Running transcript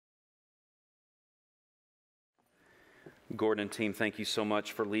Gordon and team, thank you so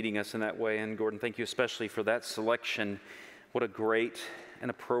much for leading us in that way. And Gordon, thank you especially for that selection. What a great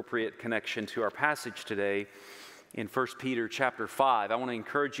and appropriate connection to our passage today in 1 Peter chapter 5. I want to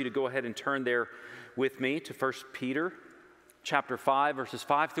encourage you to go ahead and turn there with me to 1 Peter chapter 5, verses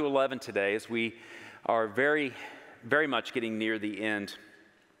 5 through 11 today, as we are very, very much getting near the end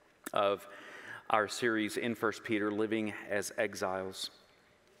of our series in 1 Peter, Living as Exiles.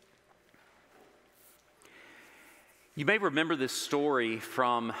 You may remember this story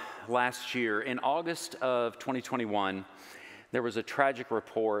from last year. In August of 2021, there was a tragic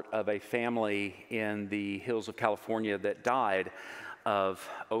report of a family in the hills of California that died of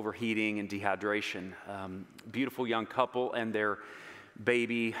overheating and dehydration. Beautiful young couple and their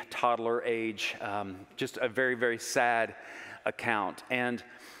baby, toddler age, just a very, very sad account. And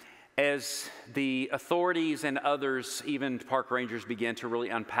as the authorities and others, even park rangers, began to really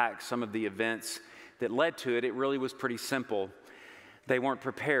unpack some of the events that led to it, it really was pretty simple. They weren't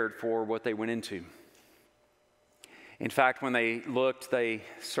prepared for what they went into. In fact, when they looked, they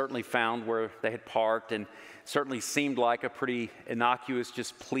certainly found where they had parked, and certainly seemed like a pretty innocuous,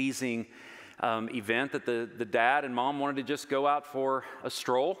 just pleasing event that the dad and mom wanted to just go out for a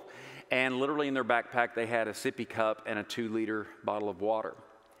stroll. And literally in their backpack, they had a sippy cup and a 2-liter bottle of water.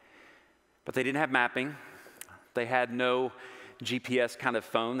 But they didn't have mapping. They had no GPS kind of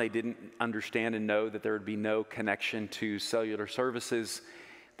phone. They didn't understand and know that there would be no connection to cellular services.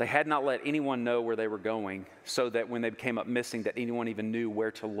 They had not let anyone know where they were going, so that when they came up missing, that anyone even knew where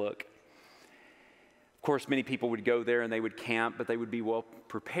to look. Of course, many people would go there and they would camp, but they would be well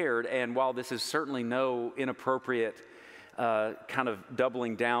prepared. And while this is certainly no inappropriate kind of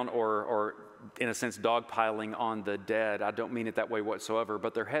doubling down or in a sense dogpiling on the dead, I don't mean it that way whatsoever,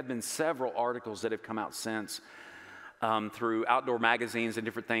 but there have been several articles that have come out since through outdoor magazines and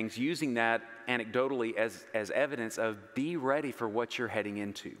different things, using that anecdotally as evidence of be ready for what you're heading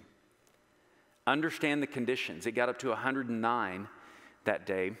into. Understand the conditions. It got up to 109 that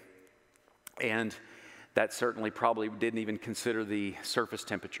day, and that certainly probably didn't even consider the surface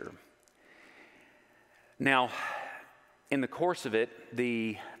temperature. Now, in the course of it,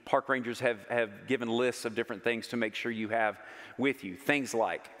 the park rangers have given lists of different things to make sure you have with you. Things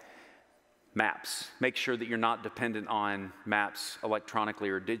like maps. Make sure that you're not dependent on maps electronically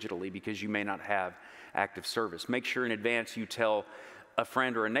or digitally, because you may not have active service. Make sure in advance you tell a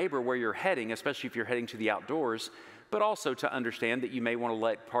friend or a neighbor where you're heading, especially if you're heading to the outdoors, but also to understand that you may want to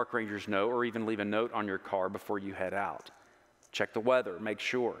let park rangers know, or even leave a note on your car before you head out. Check the weather, make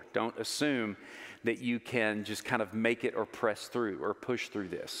sure. Don't assume that you can just kind of make it or press through or push through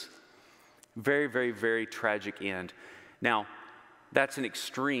this. Very, very, very tragic end. Now, that's an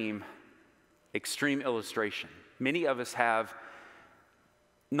extreme illustration. Many of us have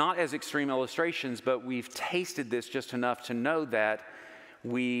not as extreme illustrations, but we've tasted this just enough to know that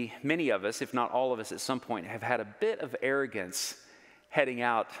many of us, if not all of us at some point, have had a bit of arrogance heading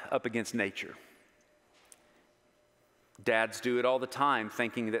out up against nature. Dads do it all the time,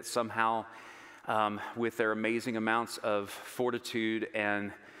 thinking that somehow with their amazing amounts of fortitude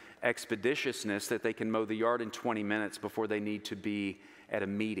and expeditiousness that they can mow the yard in 20 minutes before they need to be at a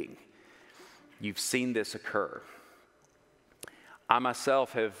meeting. You've seen this occur. I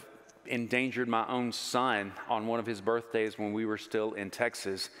myself have endangered my own son on one of his birthdays when we were still in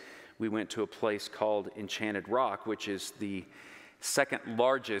Texas. We went to a place called Enchanted Rock, which is the second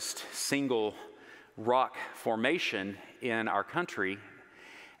largest single rock formation in our country.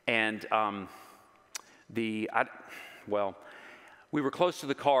 And we were close to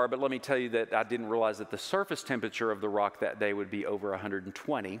the car, but let me tell you that I didn't realize that the surface temperature of the rock that day would be over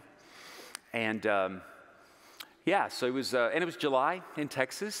 120. And so it was, and it was July in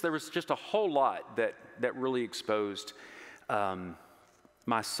Texas. There was just a whole lot that really exposed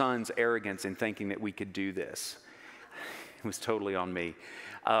my son's arrogance in thinking that we could do this. It was totally on me.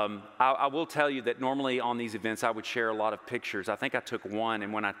 I will tell you that normally on these events, I would share a lot of pictures. I think I took one,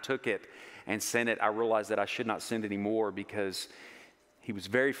 and when I took it and sent it, I realized that I should not send any more because he was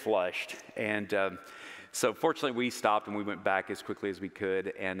very flushed. And so fortunately, we stopped and we went back as quickly as we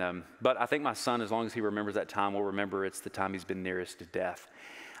could. And but I think my son, as long as he remembers that time, will remember it's the time he's been nearest to death.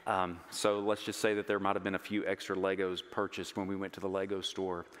 So let's just say that there might have been a few extra Legos purchased when we went to the Lego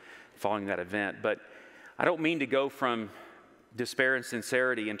store following that event. But I don't mean to go from despair and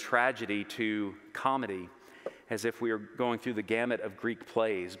sincerity and tragedy to comedy as if we were going through the gamut of Greek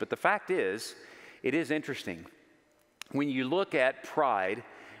plays. But the fact is, it is interesting. When you look at pride,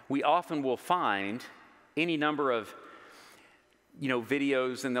 we often will find any number of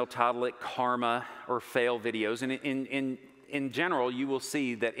videos, and they'll title it karma or fail videos. And in general, you will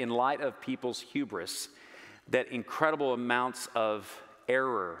see that in light of people's hubris, that incredible amounts of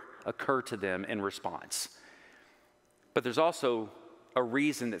error occur to them in response. But there's also a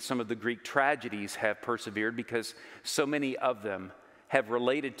reason that some of the Greek tragedies have persevered, because so many of them have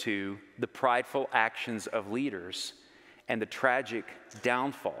related to the prideful actions of leaders and the tragic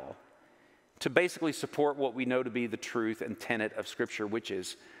downfall, to basically support what we know to be the truth and tenet of Scripture, which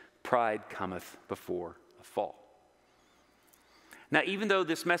is pride cometh before a fall. Now, even though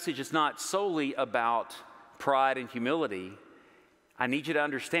this message is not solely about pride and humility, I need you to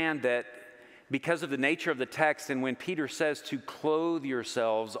understand that because of the nature of the text, and when Peter says to clothe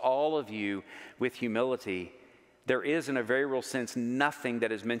yourselves, all of you, with humility, there is, in a very real sense, nothing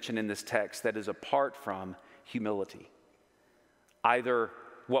that is mentioned in this text that is apart from humility. Either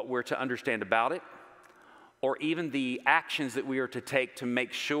what we're to understand about it, or even the actions that we are to take to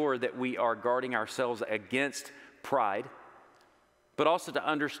make sure that we are guarding ourselves against pride, but also to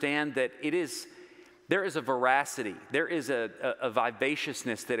understand that there is a veracity, there is a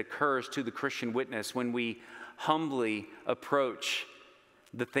vivaciousness that occurs to the Christian witness when we humbly approach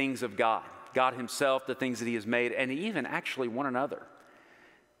the things of God, God Himself, the things that He has made, and even actually one another.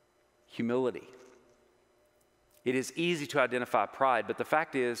 Humility. It is easy to identify pride, but the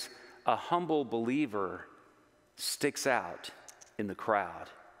fact is, a humble believer sticks out in the crowd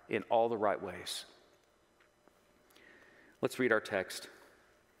in all the right ways. Let's read our text.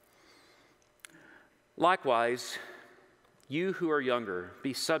 Likewise, you who are younger,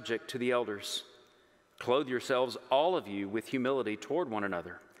 be subject to the elders. Clothe yourselves, all of you, with humility toward one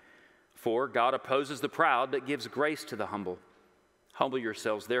another. For God opposes the proud, but gives grace to the humble. Humble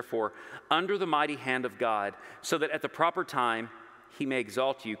yourselves, therefore, under the mighty hand of God, so that at the proper time He may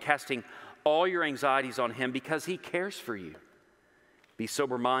exalt you, casting all your anxieties on Him, because He cares for you. Be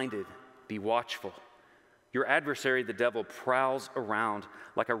sober-minded, be watchful. Your adversary, the devil, prowls around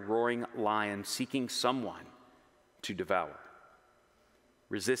like a roaring lion, seeking someone to devour.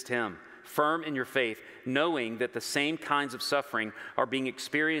 Resist him, firm in your faith, knowing that the same kinds of suffering are being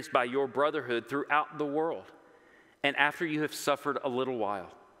experienced by your brotherhood throughout the world. And after you have suffered a little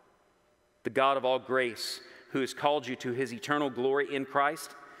while, the God of all grace, who has called you to His eternal glory in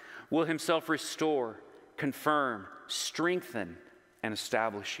Christ, will Himself restore, confirm, strengthen, and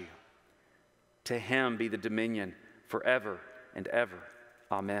establish you. To Him be the dominion forever and ever.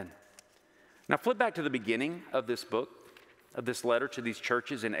 Amen. Now flip back to the beginning of this book, of this letter to these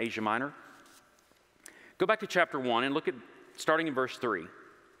churches in Asia Minor. Go back to chapter 1 and look at, starting in verse 3.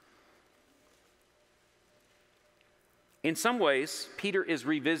 In some ways, Peter is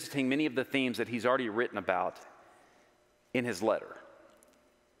revisiting many of the themes that he's already written about in his letter.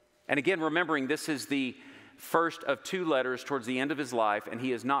 And again, remembering this is the first of two letters towards the end of his life, and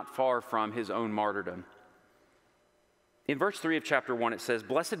he is not far from his own martyrdom. In verse 3 of chapter 1, it says,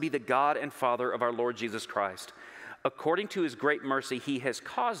 "Blessed be the God and Father of our Lord Jesus Christ. According to His great mercy, He has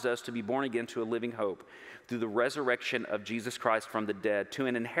caused us to be born again to a living hope through the resurrection of Jesus Christ from the dead, to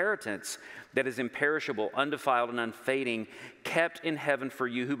an inheritance that is imperishable, undefiled, and unfading, kept in heaven for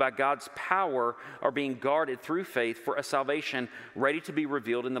you, who by God's power are being guarded through faith for a salvation ready to be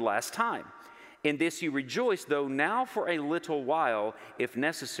revealed in the last time. In this you rejoice, though now for a little while, if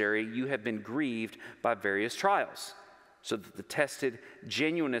necessary, you have been grieved by various trials, so that the tested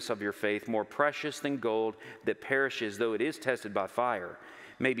genuineness of your faith, more precious than gold that perishes, though it is tested by fire,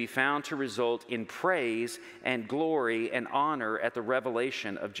 may be found to result in praise and glory and honor at the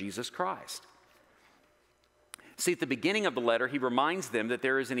revelation of Jesus Christ." See, at the beginning of the letter, he reminds them that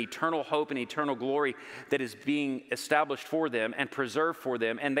there is an eternal hope and eternal glory that is being established for them and preserved for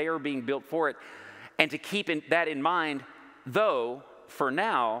them, and they are being built for it. And to keep that in mind, though, for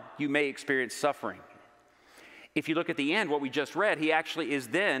now, you may experience suffering. If you look at the end, what we just read, he actually is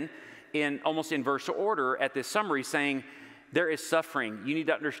then, almost in verse order at this summary, saying, there is suffering. You need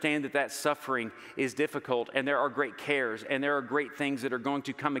to understand that that suffering is difficult, and there are great cares, and there are great things that are going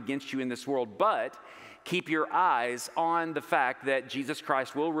to come against you in this world. But keep your eyes on the fact that Jesus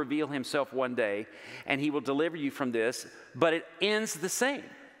Christ will reveal Himself one day, and He will deliver you from this. But it ends the same,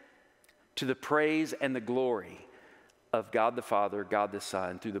 to the praise and the glory of God the Father, God the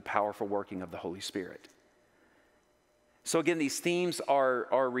Son, through the powerful working of the Holy Spirit. So again, these themes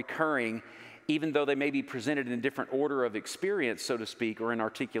are recurring, even though they may be presented in a different order of experience, so to speak, or in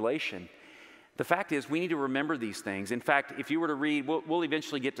articulation. The fact is, we need to remember these things. In fact, if you were to read, we'll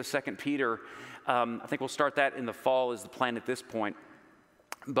eventually get to 2 Peter. I think we'll start that in the fall is the plan at this point.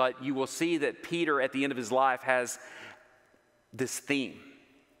 But you will see that Peter, at the end of his life, has this theme,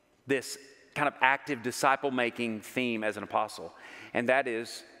 this kind of active disciple-making theme as an apostle, and that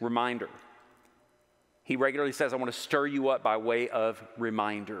is reminder. He regularly says, I want to stir you up by way of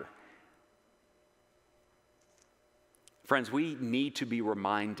reminder. Friends, we need to be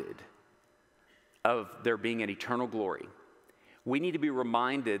reminded of there being an eternal glory. We need to be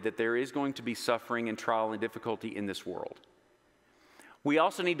reminded that there is going to be suffering and trial and difficulty in this world. We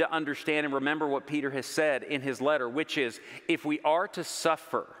also need to understand and remember what Peter has said in his letter, which is, if we are to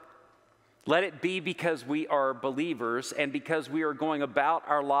suffer, let it be because we are believers and because we are going about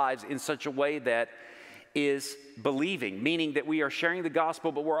our lives in such a way that is believing, meaning that we are sharing the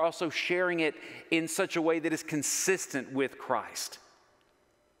gospel, but we're also sharing it in such a way that is consistent with Christ.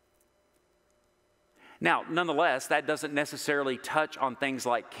 Now, nonetheless, that doesn't necessarily touch on things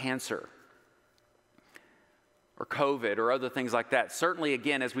like cancer or COVID or other things like that. Certainly,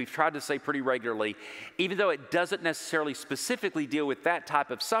 again, as we've tried to say pretty regularly, even though it doesn't necessarily specifically deal with that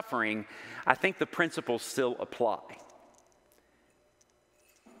type of suffering, I think the principles still apply.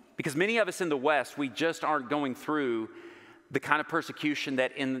 Because many of us in the West, we just aren't going through the kind of persecution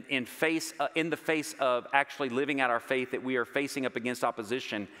that in the face of actually living out our faith that we are facing up against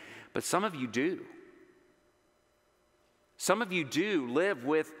opposition, but some of you do. Some of you do live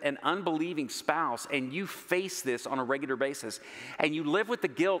with an unbelieving spouse and you face this on a regular basis. And you live with the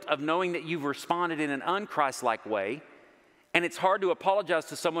guilt of knowing that you've responded in an un-Christ-like way. And it's hard to apologize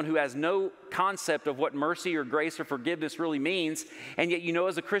to someone who has no concept of what mercy or grace or forgiveness really means. And yet you know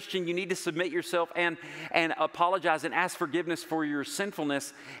as a Christian you need to submit yourself and apologize and ask forgiveness for your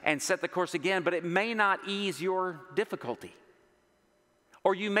sinfulness and set the course again. But it may not ease your difficulty.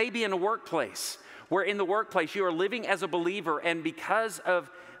 Or you may be in a workplace where in the workplace you are living as a believer, and because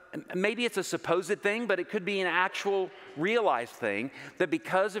of, maybe it's a supposed thing, but it could be an actual realized thing, that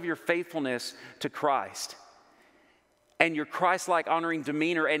because of your faithfulness to Christ and your Christ-like honoring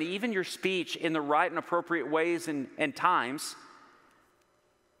demeanor and even your speech in the right and appropriate ways and times,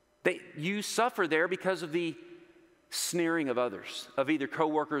 that you suffer there because of the sneering of others, of either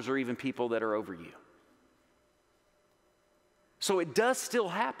coworkers or even people that are over you. So it does still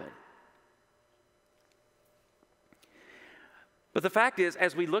happen. But the fact is,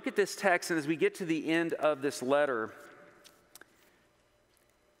 as we look at this text and as we get to the end of this letter,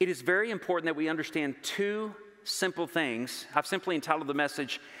 it is very important that we understand two simple things. I've simply entitled the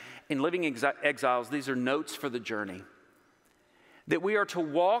message, In Living Exiles, these are notes for the journey. That we are to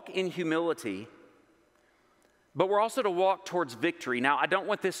walk in humility, but we're also to walk towards victory. Now, I don't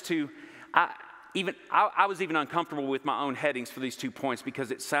want this to, I was even uncomfortable with my own headings for these 2 points because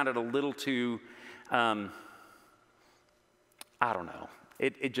it sounded a little too, I don't know.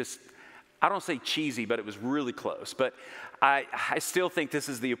 It just, I don't say cheesy, but it was really close. But I still think this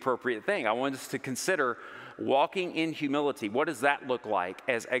is the appropriate thing. I want us to consider walking in humility. What does that look like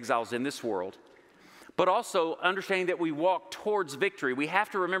as exiles in this world? But also understanding that we walk towards victory. We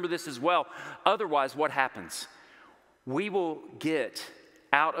have to remember this as well. Otherwise, what happens? We will get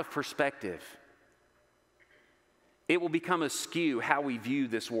out of perspective. It will become askew how we view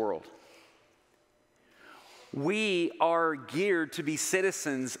this world. We are geared to be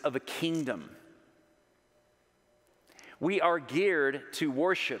citizens of a kingdom. We are geared to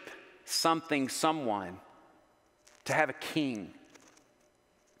worship something, someone, to have a king.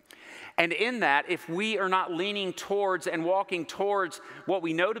 And in that, if we are not leaning towards and walking towards what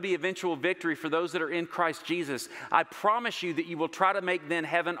we know to be eventual victory for those that are in Christ Jesus, I promise you that you will try to make then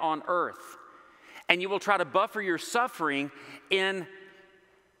heaven on earth. And you will try to buffer your suffering in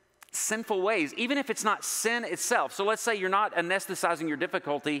sinful ways, even if it's not sin itself. So let's say you're not anesthetizing your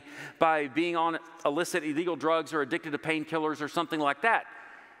difficulty by being on illicit, illegal drugs or addicted to painkillers or something like that.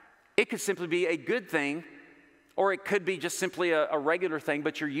 It could simply be a good thing, or it could be just simply a regular thing,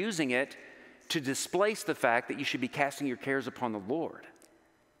 but you're using it to displace the fact that you should be casting your cares upon the Lord.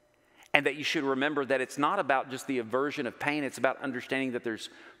 And that you should remember that it's not about just the aversion of pain, it's about understanding that there's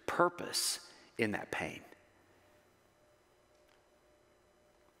purpose in that pain.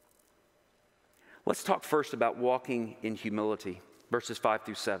 Let's talk first about walking in humility, verses 5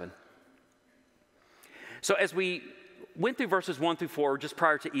 through 7. So as we went through verses 1 through 4 just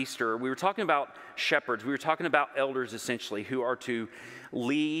prior to Easter, we were talking about shepherds. We were talking about elders, essentially, who are to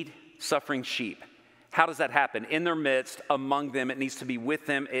lead suffering sheep. How does that happen? In their midst, among them, it needs to be with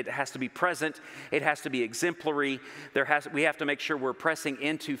them. It has to be present. It has to be exemplary. We have to make sure we're pressing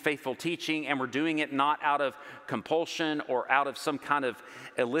into faithful teaching, and we're doing it not out of compulsion or out of some kind of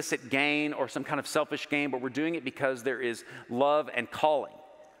illicit gain or some kind of selfish gain, but we're doing it because there is love and calling.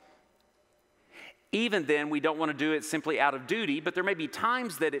 Even then, we don't want to do it simply out of duty, but there may be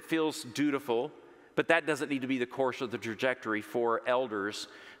times that it feels dutiful, but that doesn't need to be the course or the trajectory for elders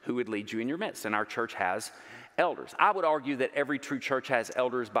who would lead you in your midst. And our church has elders. I would argue that every true church has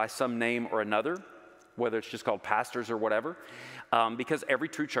elders by some name or another, whether it's just called pastors or whatever, because every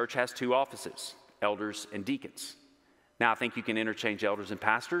true church has two offices, elders and deacons. Now, I think you can interchange elders and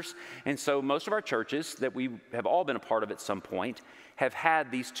pastors, and so most of our churches that we have all been a part of at some point have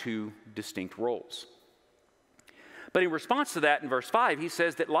had these two distinct roles. But in response to that, in verse 5, he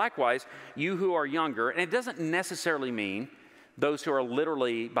says that likewise, you who are younger, and it doesn't necessarily mean those who are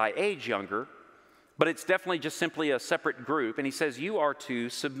literally by age younger, but it's definitely just simply a separate group, and he says you are to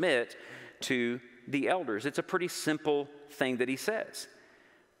submit to the elders. It's a pretty simple thing that he says,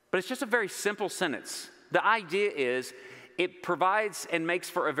 but it's just a very simple sentence. The idea is it provides and makes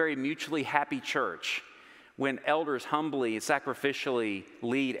for a very mutually happy church when elders humbly and sacrificially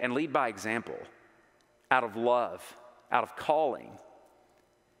lead, and lead by example, out of love, out of calling.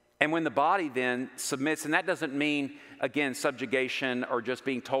 And when the body then submits, and that doesn't mean, again, subjugation or just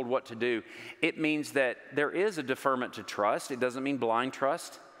being told what to do. It means that there is a deferment to trust. It doesn't mean blind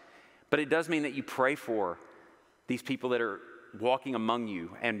trust, but it does mean that you pray for these people that are walking among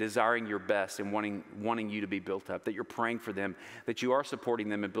you and desiring your best and wanting you to be built up, that you're praying for them, that you are supporting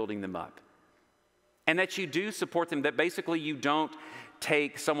them and building them up. And that you do support them, that basically you don't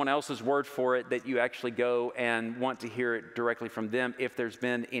take someone else's word for it, that you actually go and want to hear it directly from them if there's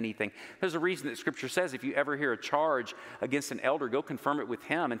been anything. There's a reason that Scripture says if you ever hear a charge against an elder, go confirm it with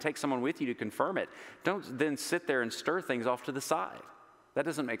him and take someone with you to confirm it. Don't then sit there and stir things off to the side. That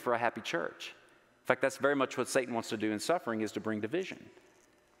doesn't make for a happy church. In fact, that's very much what Satan wants to do in suffering, is to bring division.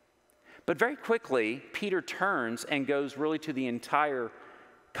 But very quickly, Peter turns and goes really to the entire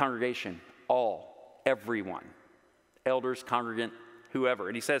congregation, everyone, elders, congregant, whoever.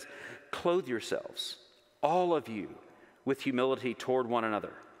 And he says, clothe yourselves, all of you, with humility toward one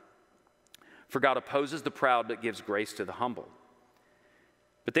another. For God opposes the proud, but gives grace to the humble.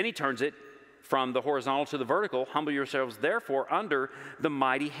 But then he turns it from the horizontal to the vertical. Humble yourselves, therefore, under the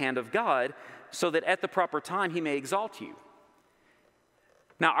mighty hand of God, so that at the proper time he may exalt you.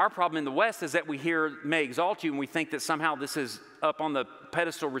 Now, our problem in the West is that we hear may exalt you, and we think that somehow this is up on the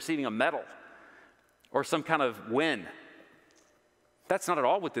pedestal receiving a medal or some kind of win. That's not at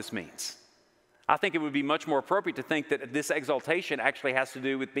all what this means. I think it would be much more appropriate to think that this exaltation actually has to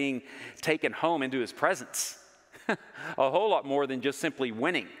do with being taken home into his presence. A whole lot more than just simply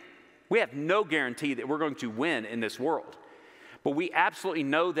winning. We have no guarantee that we're going to win in this world. But we absolutely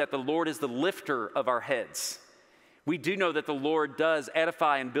know that the Lord is the lifter of our heads. We do know that the Lord does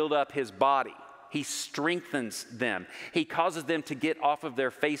edify and build up his body. He strengthens them. He causes them to get off of their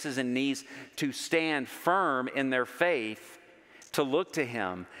faces and knees, to stand firm in their faith, to look to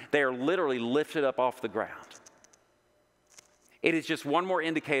him. They are literally lifted up off the ground. It is just one more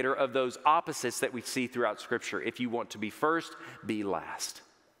indicator of those opposites that we see throughout Scripture. If you want to be first, be last.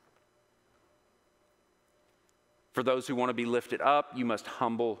 For those who want to be lifted up, you must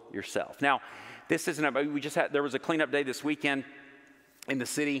humble yourself. Now, this isn't, there was a cleanup day this weekend in the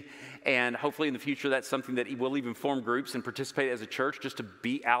city, and hopefully in the future that's something that we'll even form groups and participate as a church just to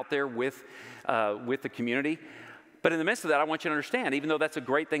be out there with the community. But in the midst of that, I want you to understand, even though that's a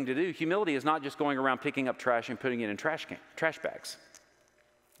great thing to do, humility is not just going around picking up trash and putting it in trash bags.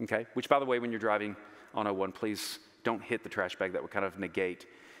 Okay? Which, by the way, when you're driving on 01, please don't hit the trash bag. That would kind of negate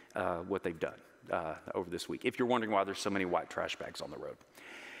what they've done over this week, if you're wondering why there's so many white trash bags on the road.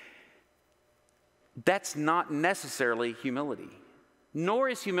 That's not necessarily humility. Nor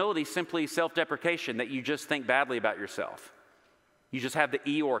is humility simply self-deprecation, that you just think badly about yourself. You just have the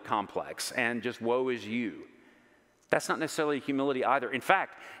Eeyore complex and just woe is you. That's not necessarily humility either. In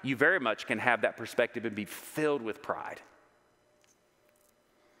fact, you very much can have that perspective and be filled with pride.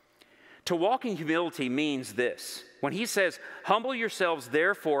 To walk in humility means this. When he says, humble yourselves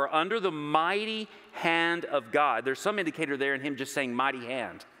therefore under the mighty hand of God, there's some indicator there in him just saying mighty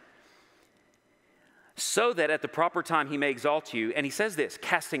hand. So that at the proper time he may exalt you. And he says this,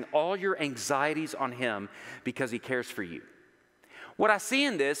 casting all your anxieties on him because he cares for you. What I see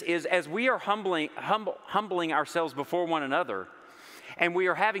in this is as we are humbling ourselves before one another, and we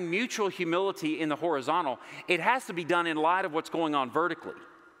are having mutual humility in the horizontal, it has to be done in light of what's going on vertically.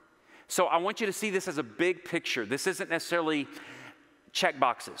 So I want you to see this as a big picture. This isn't necessarily check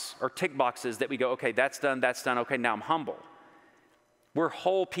boxes or tick boxes that we go, okay, that's done, okay, now I'm humble. We're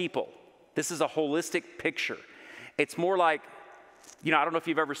whole people. This is a holistic picture. It's more like, I don't know if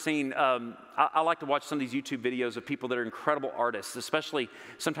you've ever seen, I like to watch some of these YouTube videos of people that are incredible artists, especially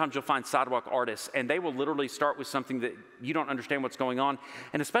sometimes you'll find sidewalk artists, and they will literally start with something that you don't understand what's going on,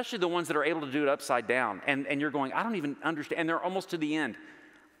 and especially the ones that are able to do it upside down, and you're going, I don't even understand, and they're almost to the end.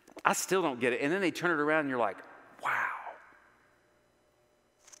 I still don't get it, and then they turn it around, and you're like, wow.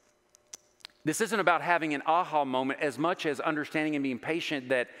 This isn't about having an aha moment as much as understanding and being patient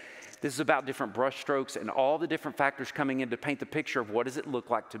that this is about different brushstrokes and all the different factors coming in to paint the picture of what does it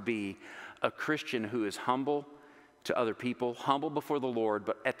look like to be a Christian who is humble, to other people, humble before the Lord,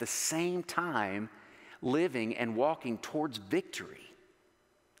 but at the same time living and walking towards victory.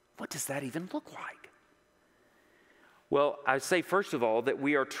 What does that even look like? Well, I'd say first of all that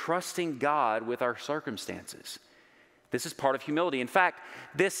we are trusting God with our circumstances. This is part of humility. In fact,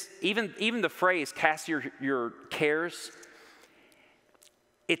 even the phrase cast your cares,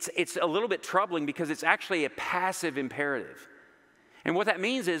 it's a little bit troubling because it's actually a passive imperative. And what that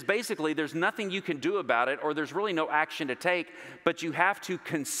means is basically there's nothing you can do about it, or there's really no action to take, but you have to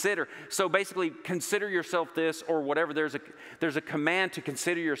consider. So basically, consider yourself this or whatever. There's a command to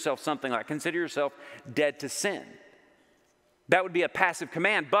consider yourself something like consider yourself dead to sin. That would be a passive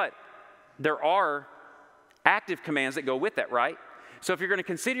command, but there are active commands that go with that, right? So if you're going to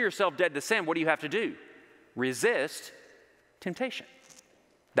consider yourself dead to sin, what do you have to do? Resist temptation.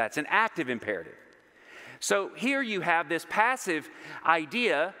 That's an active imperative. So here you have this passive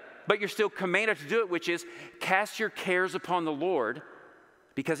idea, but you're still commanded to do it, which is cast your cares upon the Lord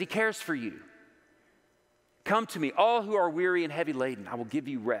because He cares for you. Come to me, all who are weary and heavy laden, I will give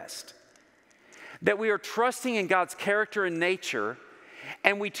you rest. That we are trusting in God's character and nature,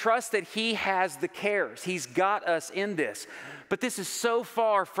 and we trust that He has the cares. He's got us in this. But this is so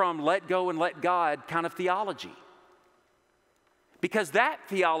far from let go and let God kind of theology. Because that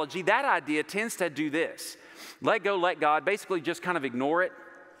theology, that idea tends to do this. Let go, let God, basically just kind of ignore it.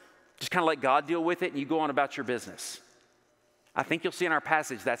 Just kind of let God deal with it and you go on about your business. I think you'll see in our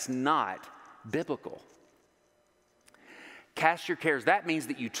passage that's not biblical. Cast your cares, that means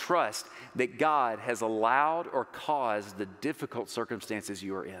that you trust that God has allowed or caused the difficult circumstances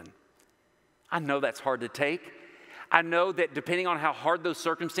you are in. I know that's hard to take. I know that depending on how hard those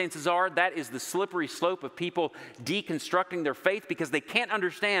circumstances are, that is the slippery slope of people deconstructing their faith because they can't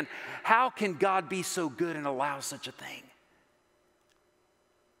understand how can God be so good and allow such a thing.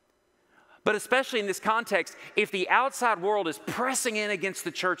 But especially in this context, if the outside world is pressing in against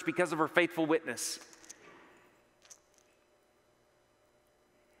the church because of her faithful witness,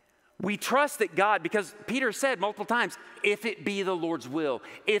 we trust that God, because Peter said multiple times, if it be the Lord's will,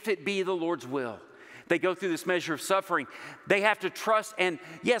 if it be the Lord's will. They go through this measure of suffering. They have to trust, and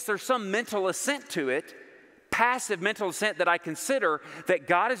yes, there's some mental assent to it, passive mental assent that I consider that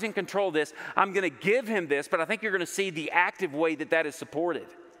God is in control of this. I'm going to give Him this, but I think you're going to see the active way that that is supported.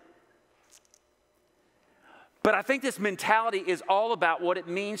 But I think this mentality is all about what it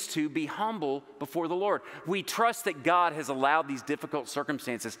means to be humble before the Lord. We trust that God has allowed these difficult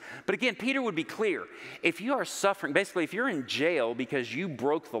circumstances. But again, Peter would be clear. If you are suffering, basically if you're in jail because you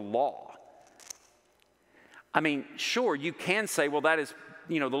broke the law, I mean, sure, you can say, well, that is,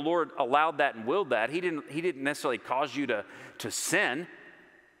 the Lord allowed that and willed that. He didn't necessarily cause you to sin,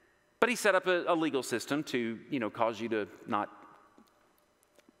 but He set up a legal system to, cause you to not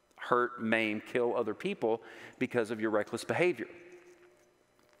hurt, maim, kill other people because of your reckless behavior.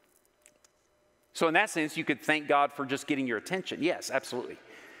 So in that sense, you could thank God for just getting your attention. Yes, absolutely.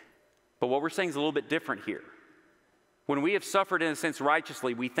 But what we're saying is a little bit different here. When we have suffered, in a sense,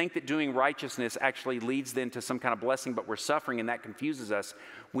 righteously, we think that doing righteousness actually leads then to some kind of blessing, but we're suffering and that confuses us.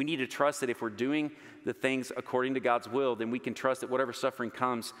 We need to trust that if we're doing the things according to God's will, then we can trust that whatever suffering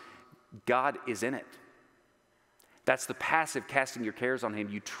comes, God is in it. That's the passive casting your cares on Him.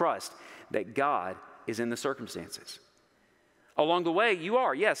 You trust that God is in the circumstances. Along the way, you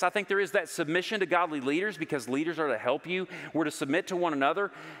are. Yes, I think there is that submission to godly leaders because leaders are to help you. We're to submit to one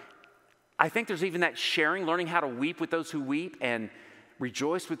another. I think there's even that sharing, learning how to weep with those who weep and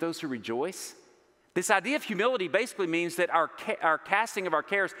rejoice with those who rejoice. This idea of humility basically means that our casting of our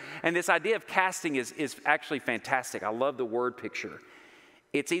cares, and this idea of casting is actually fantastic. I love the word picture.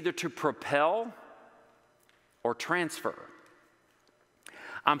 It's either to propel or transfer.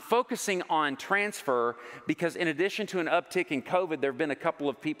 I'm focusing on transfer because in addition to an uptick in COVID, there have been a couple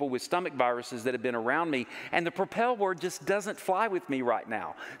of people with stomach viruses that have been around me, and the propel word just doesn't fly with me right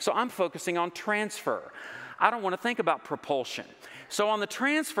now. So I'm focusing on transfer. I don't want to think about propulsion. So on the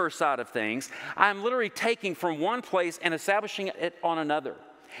transfer side of things, I'm literally taking from one place and establishing it on another.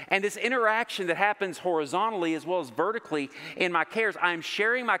 And this interaction that happens horizontally as well as vertically in my cares, I'm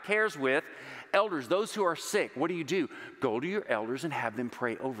sharing my cares with elders, those who are sick. What do? Go to your elders and have them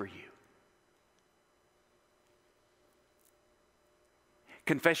pray over you.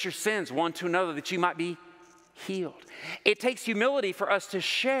 Confess your sins one to another that you might be healed. It takes humility for us to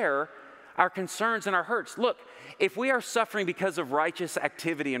share our concerns and our hurts. Look, if we are suffering because of righteous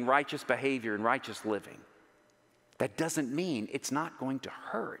activity and righteous behavior and righteous living, that doesn't mean it's not going to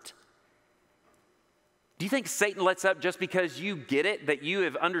hurt. Do you think Satan lets up just because you get it, that you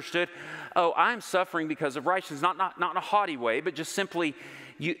have understood, oh, I'm suffering because of righteousness, not in a haughty way, but just simply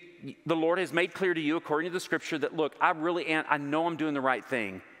the Lord has made clear to you according to the scripture that, look, I know I'm doing the right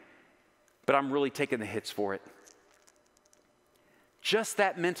thing, but I'm really taking the hits for it. Just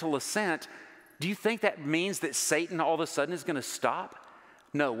that mental assent, do you think that means that Satan all of a sudden is going to stop?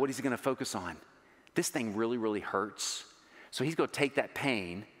 No, what is he going to focus on? This thing really, really hurts. So he's going to take that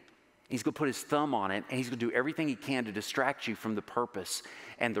pain, he's going to put his thumb on it, and he's going to do everything he can to distract you from the purpose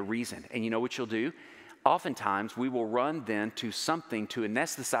and the reason. And you know what you'll do? Oftentimes, we will run then to something to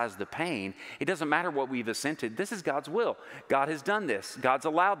anesthetize the pain. It doesn't matter what we've assented. This is God's will. God has done this. God's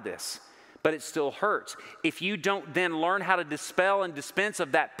allowed this. But it still hurts. If you don't then learn how to dispel and dispense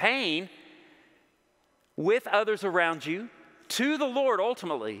of that pain with others around you, to the Lord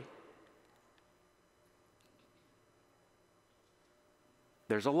ultimately,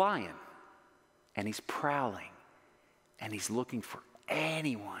 there's a lion, and he's prowling, and he's looking for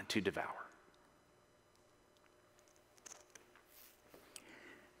anyone to devour.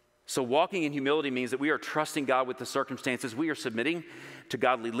 So walking in humility means that we are trusting God with the circumstances. We are submitting to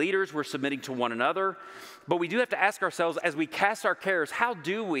godly leaders. We're submitting to one another. But we do have to ask ourselves, as we cast our cares, how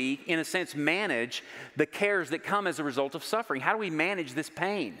do we, in a sense, manage the cares that come as a result of suffering? How do we manage this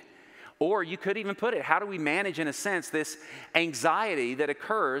pain? Or you could even put it, how do we manage, in a sense, this anxiety that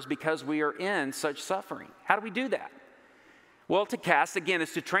occurs because we are in such suffering? How do we do that? Well, to cast, again,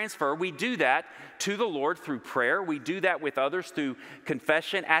 is to transfer. We do that to the Lord through prayer. We do that with others through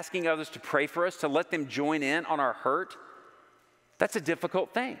confession, asking others to pray for us, to let them join in on our hurt. That's a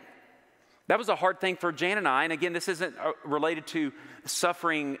difficult thing. That was a hard thing for Jan and I. And again, this isn't related to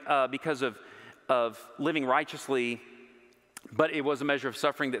suffering because of living righteously, but it was a measure of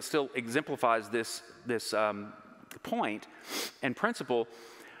suffering that still exemplifies this point and principle.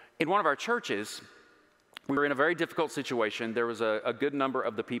 In one of our churches, we were in a very difficult situation. There was a good number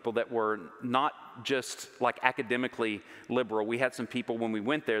of the people that were not just like academically liberal. We had some people when we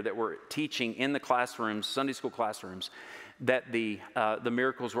went there that were teaching in the classrooms, Sunday school classrooms, that the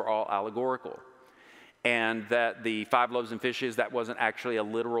miracles were all allegorical. And that the 5 loaves and fishes, that wasn't actually a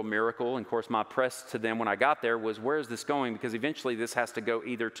literal miracle. And of course, my press to them when I got there was, where is this going? Because eventually this has to go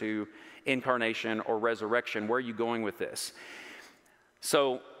either to incarnation or resurrection. Where are you going with this?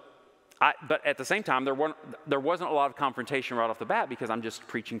 So, but at the same time, there wasn't a lot of confrontation right off the bat because I'm just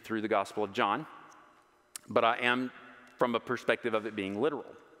preaching through the Gospel of John. But I am from a perspective of it being literal.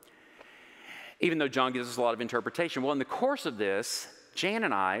 Even though John gives us a lot of interpretation. Well, in the course of this, Jan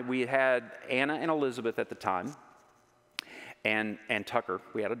and I, we had Anna and Elizabeth at the time, and Tucker.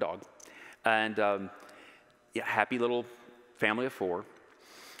 We had a dog, and happy little family of 4.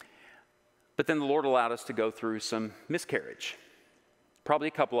 But then the Lord allowed us to go through some miscarriage, probably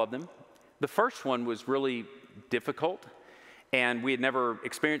a couple of them. The first one was really difficult, and we had never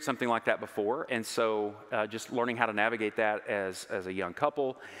experienced something like that before, and so just learning how to navigate that as a young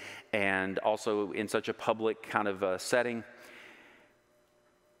couple, and also in such a public kind of setting.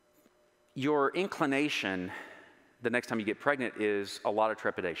 Your inclination the next time you get pregnant is a lot of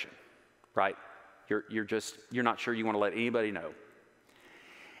trepidation, right? You're not sure you want to let anybody know.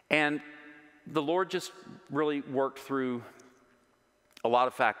 And the Lord just really worked through a lot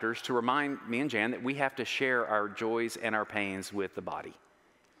of factors to remind me and Jan that we have to share our joys and our pains with the body.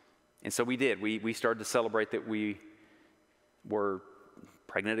 And so we did. We started to celebrate that we were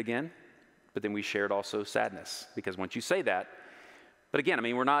pregnant again, but then we shared also sadness, because once you say that, but again, I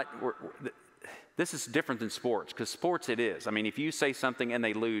mean, this is different than sports, because sports it is. I mean, if you say something and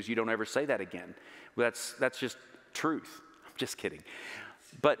they lose, you don't ever say that again. That's just truth. I'm just kidding.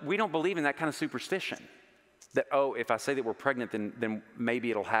 But we don't believe in that kind of superstition, that, oh, if I say that we're pregnant, then maybe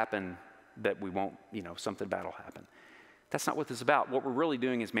it'll happen that we won't, something bad will happen. That's not what this is about. What we're really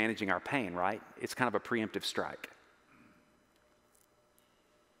doing is managing our pain, right? It's kind of a preemptive strike.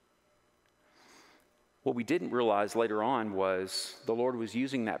 What we didn't realize later on was the Lord was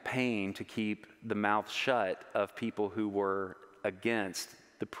using that pain to keep the mouth shut of people who were against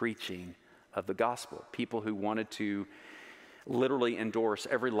the preaching of the gospel, people who wanted to literally endorse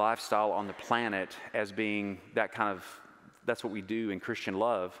every lifestyle on the planet as being that's what we do in Christian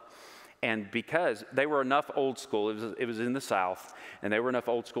love. And because they were enough old school, it was in the South, and they were enough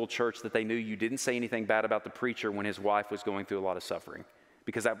old school church that they knew you didn't say anything bad about the preacher when his wife was going through a lot of suffering,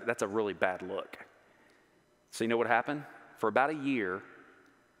 because that's a really bad look. So you know what happened? For about a year,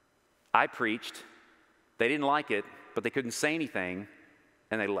 I preached. They didn't like it, but they couldn't say anything,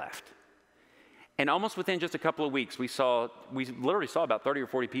 and they left. And almost within just a couple of weeks, we literally saw about 30 or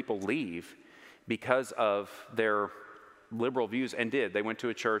 40 people leave because of their liberal views, and did. They went to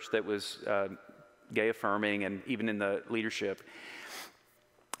a church that was gay affirming and even in the leadership.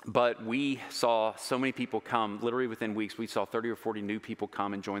 But we saw so many people come, literally within weeks, we saw 30 or 40 new people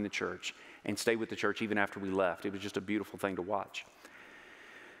come and join the church and stay with the church even after we left. It was just a beautiful thing to watch.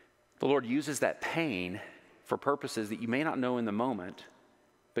 The Lord uses that pain for purposes that you may not know in the moment,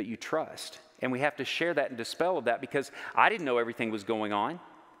 but you trust. And we have to share that and dispel of that, because I didn't know everything was going on.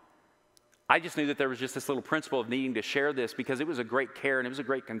 I just knew that there was just this little principle of needing to share this because it was a great care and it was a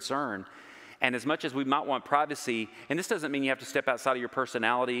great concern. And as much as we might want privacy, and this doesn't mean you have to step outside of your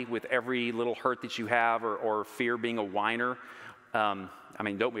personality with every little hurt that you have or fear being a whiner.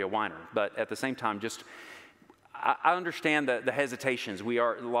 Don't be a whiner, but at the same time, just I understand the hesitations. A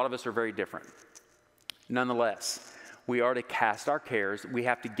lot of us are very different. Nonetheless, we are to cast our cares. We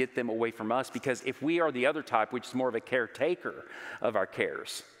have to get them away from us, because if we are the other type, which is more of a caretaker of our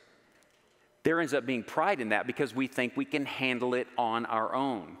cares, there ends up being pride in that because we think we can handle it on our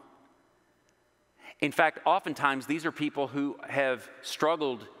own. In fact, oftentimes these are people who have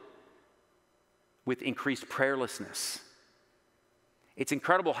struggled with increased prayerlessness. It's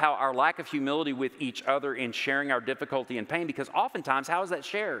incredible how our lack of humility with each other in sharing our difficulty and pain, because oftentimes, how is that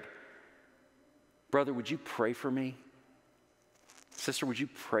shared? Brother, would you pray for me? Sister, would you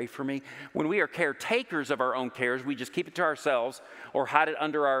pray for me? When we are caretakers of our own cares, we just keep it to ourselves or hide it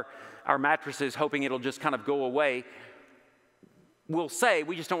under our mattresses, hoping it'll just kind of go away. We'll say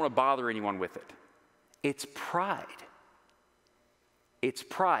we just don't want to bother anyone with it. It's pride. It's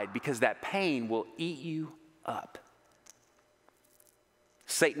pride, because that pain will eat you up.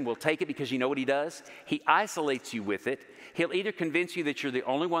 Satan will take it because you know what he does? He isolates you with it. He'll either convince you that you're the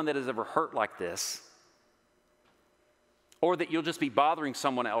only one that has ever hurt like this, or that you'll just be bothering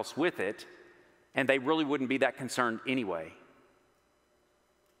someone else with it, and they really wouldn't be that concerned anyway.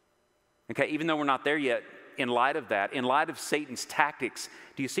 Okay, even though we're not there yet, in light of that, in light of Satan's tactics,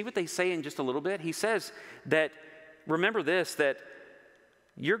 do you see what they say in just a little bit? He says that, remember this, that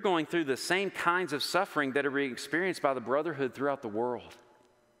you're going through the same kinds of suffering that are being experienced by the brotherhood throughout the world.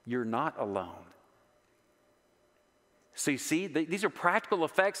 You're not alone. So you see, these are practical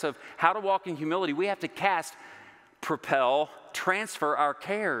effects of how to walk in humility. We have to transfer our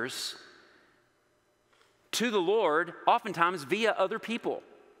cares to the Lord, oftentimes via other people.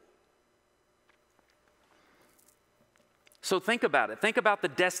 So think about it. Think about the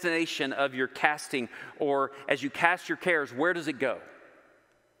destination of your casting, or as you cast your cares, where does it go?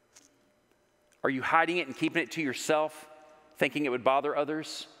 Are you hiding it and keeping it to yourself, thinking it would bother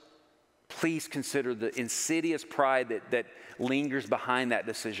others? Please consider the insidious pride that lingers behind that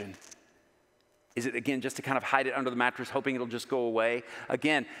decision. Is it, again, just to kind of hide it under the mattress, hoping it'll just go away?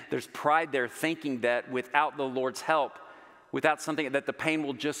 Again, there's pride there, thinking that without the Lord's help, without something, that the pain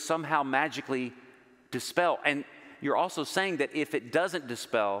will just somehow magically dispel. And you're also saying that if it doesn't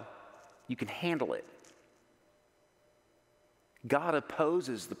dispel, you can handle it. God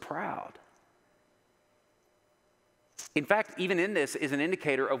opposes the proud. In fact, even in this is an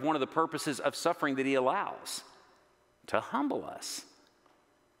indicator of one of the purposes of suffering that he allows, to humble us,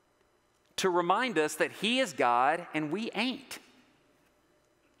 to remind us that he is God and we ain't.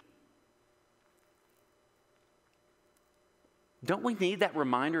 Don't we need that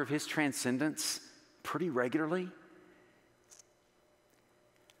reminder of his transcendence pretty regularly?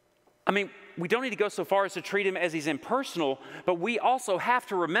 We don't need to go so far as to treat him as he's impersonal, but we also have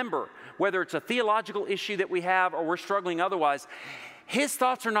to remember, whether it's a theological issue that we have or we're struggling otherwise, his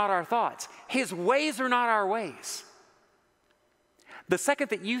thoughts are not our thoughts. His ways are not our ways. The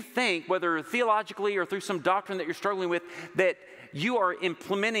second that you think, whether theologically or through some doctrine that you're struggling with, that you are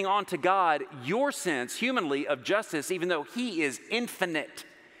implementing onto God your sense, humanly, of justice, even though he is infinite,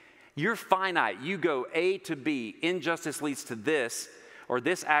 you're finite. You go A to B. Injustice leads to this, or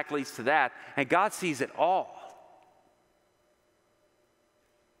this act leads to that, and God sees it all.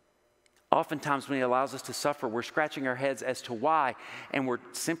 Oftentimes when he allows us to suffer, we're scratching our heads as to why, and we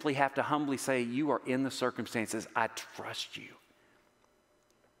simply have to humbly say, you are in the circumstances, I trust you.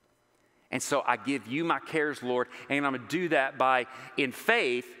 And so I give you my cares, Lord, and I'm going to do that in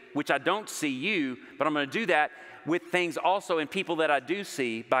faith, which I don't see you, but I'm going to do that with things also in people that I do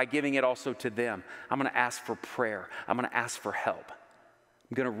see by giving it also to them. I'm going to ask for prayer. I'm going to ask for help.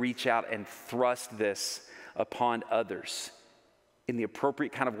 I'm going to reach out and thrust this upon others in the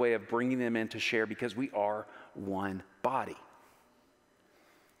appropriate kind of way of bringing them in to share, because we are one body.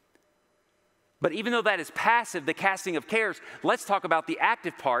 But even though that is passive, the casting of cares, let's talk about the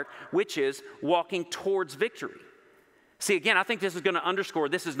active part, which is walking towards victory. See, again, I think this is going to underscore,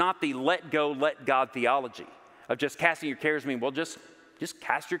 this is not the let go, let God theology of just casting your cares, just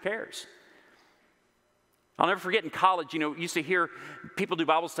cast your cares. I'll never forget in college, used to hear people do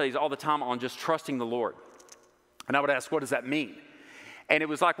Bible studies all the time on just trusting the Lord. And I would ask, what does that mean? And it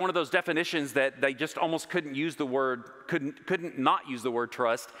was like one of those definitions that they just almost couldn't couldn't not use the word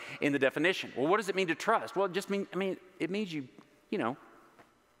trust in the definition. Well, what does it mean to trust? Well, it means you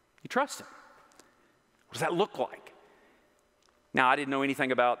trust him. What does that look like? Now, I didn't know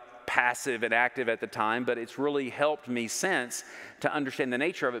anything about passive and active at the time, but it's really helped me since to understand the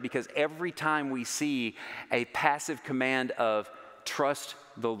nature of it, because every time we see a passive command of trust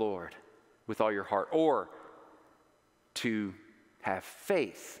the Lord with all your heart, or to have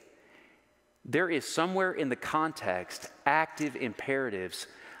faith, there is somewhere in the context active imperatives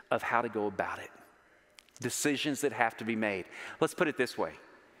of how to go about it, decisions that have to be made. Let's put it this way.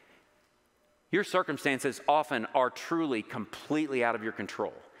 Your circumstances often are truly completely out of your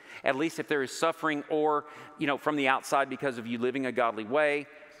control. At least if there is suffering or, from the outside because of you living a godly way,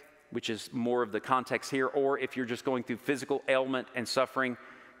 which is more of the context here, or if you're just going through physical ailment and suffering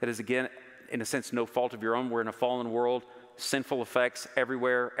that is, again, in a sense, no fault of your own. We're in a fallen world, sinful effects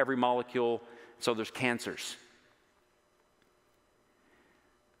everywhere, every molecule, so there's cancers.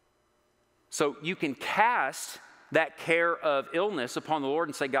 So you can cast that care of illness upon the Lord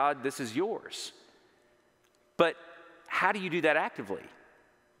and say, God, this is yours. But how do you do that actively?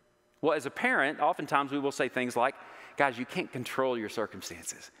 Well, as a parent, oftentimes we will say things like, guys, you can't control your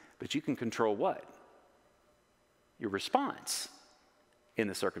circumstances, but you can control what? Your response in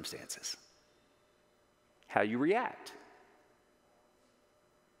the circumstances. How you react.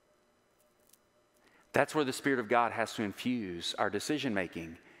 That's where the Spirit of God has to infuse our decision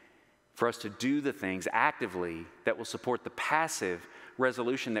making for us to do the things actively that will support the passive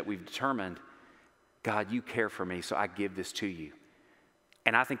resolution that we've determined. God, you care for me, so I give this to you.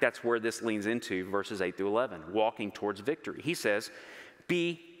 And I think that's where this leans into verses 8 through 11, walking towards victory. He says,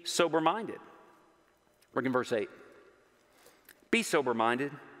 be sober-minded. Look in verse 8. Be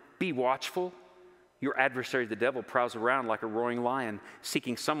sober-minded, be watchful. Your adversary, the devil, prowls around like a roaring lion,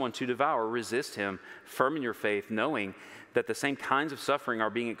 seeking someone to devour. Resist him, firm in your faith, knowing that the same kinds of suffering are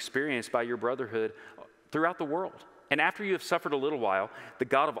being experienced by your brotherhood throughout the world. And after you have suffered a little while, the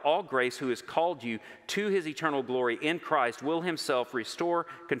God of all grace, who has called you to his eternal glory in Christ, will himself restore,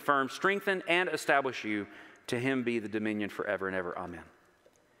 confirm, strengthen, and establish you. To him be the dominion forever and ever. Amen.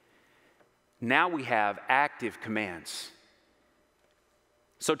 Now we have active commands.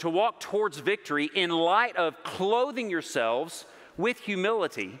 So to walk towards victory in light of clothing yourselves with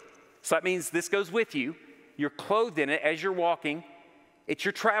humility, so that means this goes with you. You're clothed in it as you're walking. It's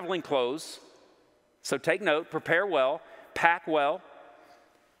your traveling clothes. So take note, prepare well, pack well.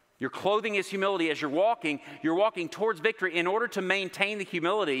 Your clothing is humility as you're walking towards victory. In order to maintain the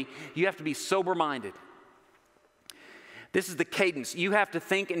humility, you have to be sober-minded. This is the cadence. You have to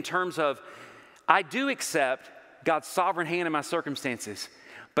think in terms of, I do accept God's sovereign hand in my circumstances,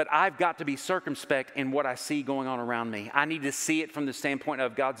 but I've got to be circumspect in what I see going on around me. I need to see it from the standpoint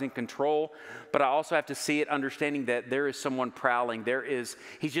of God's in control, but I also have to see it understanding that there is someone prowling.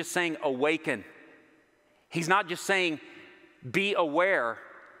 He's just saying awaken. He's not just saying be aware,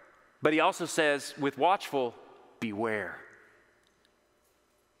 but he also says with watchful, beware.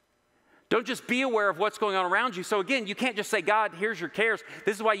 Don't just be aware of what's going on around you. So again, you can't just say, God, here's your cares.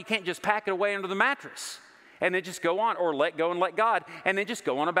 This is why you can't just pack it away under the mattress and then just go on, or let go and let God, and then just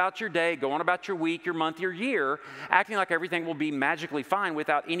go on about your day, go on about your week, your month, your year, acting like everything will be magically fine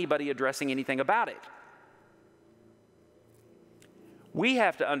without anybody addressing anything about it. We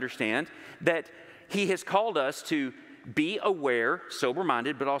have to understand that he has called us to be aware,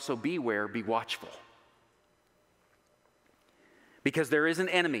 sober-minded, but also beware, be watchful. Because there is an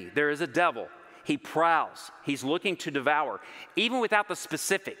enemy, there is a devil. He prowls, he's looking to devour, even without the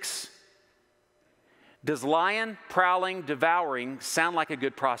specifics. Does lion, prowling, devouring sound like a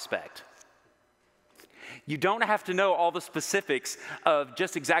good prospect? You don't have to know all the specifics of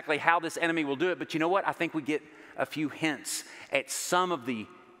just exactly how this enemy will do it, but you know what? I think we get a few hints at some of the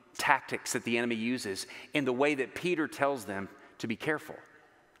tactics that the enemy uses in the way that Peter tells them to be careful.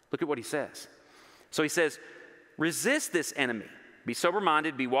 Look at what he says. So he says, resist this enemy. Be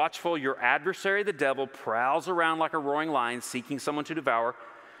sober-minded, be watchful. Your adversary, the devil, prowls around like a roaring lion, seeking someone to devour.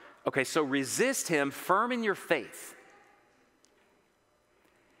 Okay, so resist him, firm in your faith.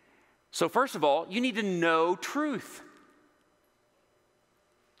 So first of all, you need to know truth.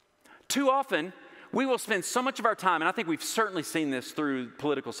 Too often, we will spend so much of our time, and I think we've certainly seen this through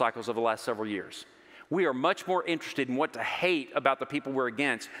political cycles over the last several years. We are much more interested in what to hate about the people we're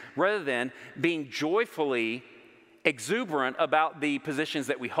against rather than being joyfully exuberant about the positions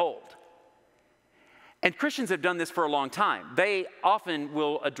that we hold. And Christians have done this for a long time. They often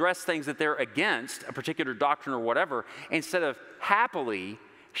will address things that they're against, a particular doctrine or whatever, instead of happily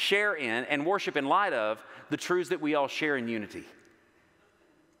share in and worship in light of the truths that we all share in unity.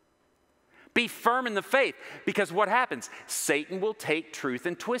 Be firm in the faith, because what happens? Satan will take truth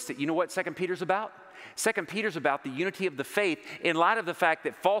and twist it. You know what 2 Peter's about? 2 Peter's about the unity of the faith in light of the fact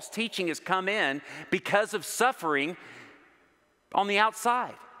that false teaching has come in because of suffering on the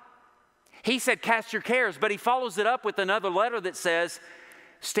outside. He said, cast your cares, but he follows it up with another letter that says,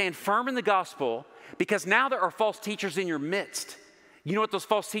 stand firm in the gospel, because now there are false teachers in your midst. You know what those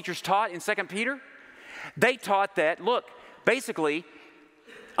false teachers taught in 2 Peter? They taught that, look, basically,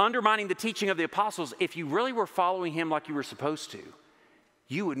 undermining the teaching of the apostles, if you really were following him like you were supposed to,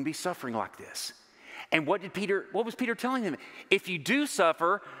 you wouldn't be suffering like this. And what was Peter telling them? If you do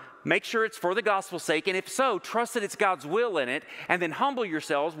suffer, make sure it's for the gospel's sake, and if so, trust that it's God's will in it, and then humble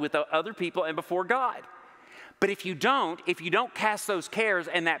yourselves with other people and before God. But if you don't cast those cares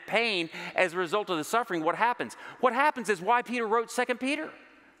and that pain as a result of the suffering, what happens? What happens is why Peter wrote 2 Peter.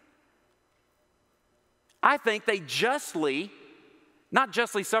 I think they not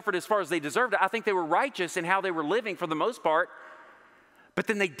justly suffered as far as they deserved it. I think they were righteous in how they were living for the most part, but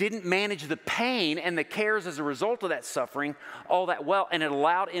then they didn't manage the pain and the cares as a result of that suffering all that well, and it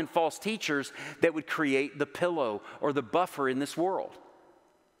allowed in false teachers that would create the pillow or the buffer in this world.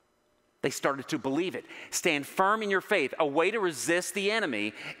 They started to believe it. Stand firm in your faith. A way to resist the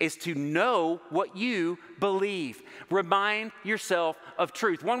enemy is to know what you believe. Remind yourself of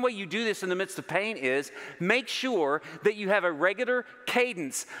truth. One way you do this in the midst of pain is make sure that you have a regular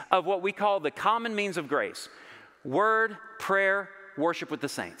cadence of what we call the common means of grace. Word, prayer, worship with the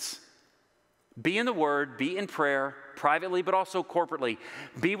saints. Be in the Word, be in prayer, privately but also corporately.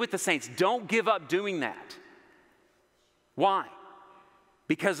 Be with the saints. Don't give up doing that. Why?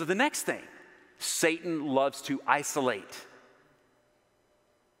 Because of the next thing. Satan loves to isolate.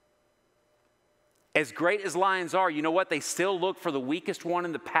 As great as lions are, you know what? They still look for the weakest one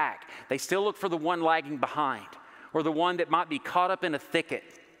in the pack. They still look for the one lagging behind, or the one that might be caught up in a thicket.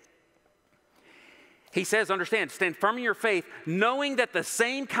 He says, understand, stand firm in your faith, knowing that the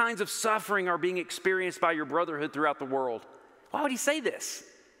same kinds of suffering are being experienced by your brotherhood throughout the world. Why would he say this?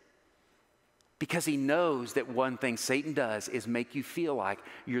 Because he knows that one thing Satan does is make you feel like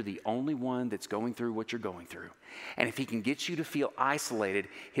you're the only one that's going through what you're going through. And if he can get you to feel isolated,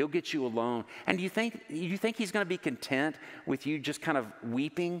 he'll get you alone. And do you think he's going to be content with you just kind of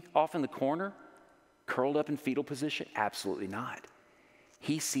weeping off in the corner, curled up in fetal position? Absolutely not.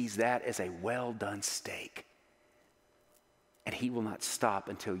 He sees that as a well-done steak. And he will not stop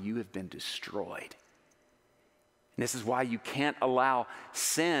until you have been destroyed. And this is why you can't allow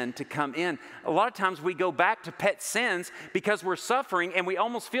sin to come in. A lot of times we go back to pet sins because we're suffering and we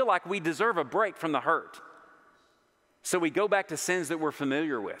almost feel like we deserve a break from the hurt. So we go back to sins that we're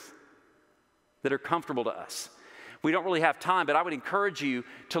familiar with, that are comfortable to us. We don't really have time, but I would encourage you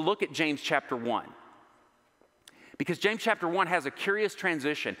to look at James chapter 1. Because James chapter 1 has a curious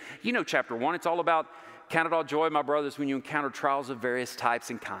transition. You know chapter 1, it's all about count it all joy, my brothers, when you encounter trials of various types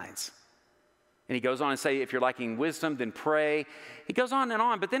and kinds. And he goes on and say, if you're lacking wisdom, then pray. He goes on and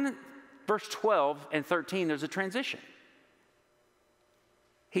on, but then in verse 12 and 13, there's a transition.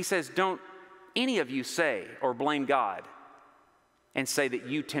 He says, don't any of you say or blame God and say that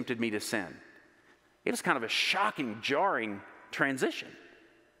you tempted me to sin. It was kind of a shocking, jarring transition.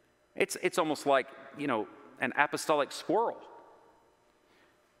 It's almost like, an apostolic squirrel.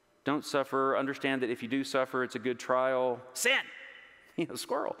 Don't suffer. Understand that if you do suffer, it's a good trial. Sin.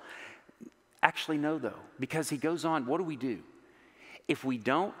 Squirrel. Actually, no, though, because he goes on, what do? If we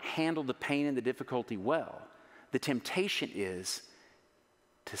don't handle the pain and the difficulty well, the temptation is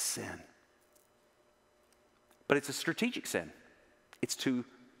to sin. But it's a strategic sin. It's to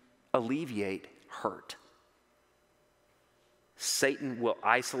alleviate hurt. Satan will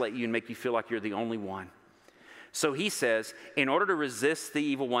isolate you and make you feel like you're the only one. So he says, in order to resist the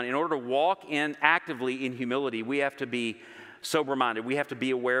evil one, in order to walk actively in humility, we have to be sober-minded. We have to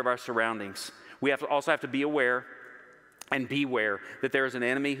be aware of our surroundings. We also have to be aware and beware that there is an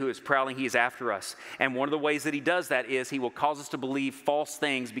enemy who is prowling. He is after us. And one of the ways that he does that is he will cause us to believe false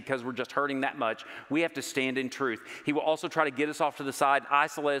things because we're just hurting that much. We have to stand in truth. He will also try to get us off to the side,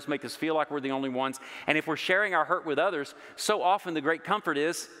 isolate us, make us feel like we're the only ones. And if we're sharing our hurt with others, so often the great comfort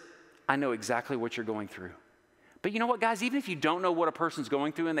is, I know exactly what you're going through. But you know what, guys? Even if you don't know what a person's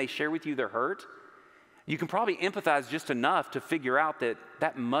going through and they share with you their hurt, you can probably empathize just enough to figure out that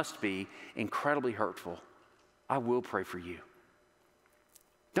that must be incredibly hurtful. I will pray for you.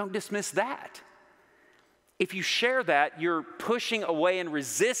 Don't dismiss that. If you share that, you're pushing away and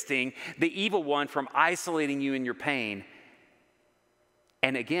resisting the evil one from isolating you in your pain.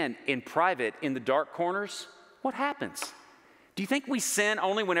 And again, in private, in the dark corners, what happens? Do you think we sin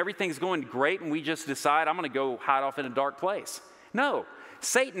only when everything's going great and we just decide, I'm going to go hide off in a dark place? No.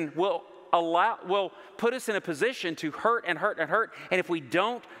 Satan will put us in a position to hurt and hurt and hurt. And if we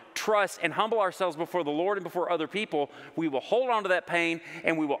don't trust and humble ourselves before the Lord and before other people, we will hold on to that pain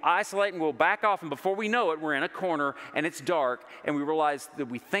and we will isolate and we'll back off. And before we know it, we're in a corner and it's dark and we realize that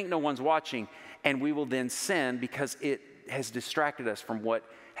we think no one's watching, and we will then sin because it has distracted us from what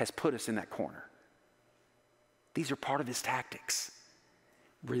has put us in that corner. These are part of his tactics.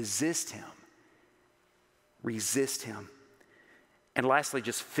 Resist him. Resist him. And lastly,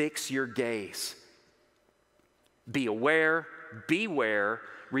 just fix your gaze. Be aware, beware,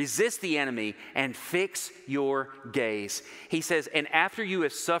 resist the enemy, and fix your gaze. He says, and after you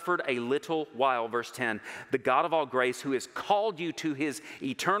have suffered a little while, verse 10, the God of all grace, who has called you to his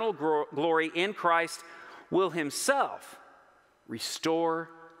eternal glory in Christ, will himself restore,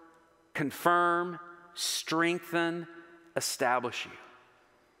 confirm, strengthen, establish you.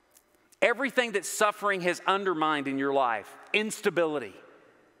 Everything that suffering has undermined in your life, instability,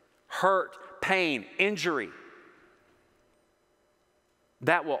 hurt, pain, injury,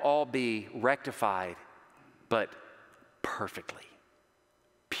 that will all be rectified, but perfectly,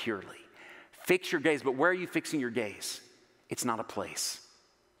 purely. Fix your gaze, but where are you fixing your gaze? It's not a place.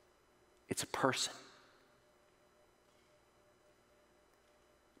 It's a person.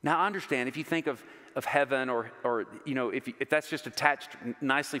 Now, I understand if you think of heaven or you know, if that's just attached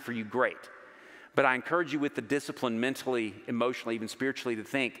nicely for you, great. But I encourage you with the discipline mentally, emotionally, even spiritually to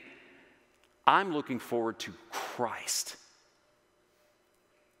think, I'm looking forward to Christ.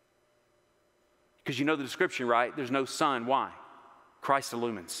 Because you know the description, right? There's no sun. Why? Christ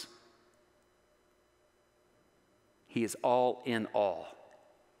illumines. He is all in all.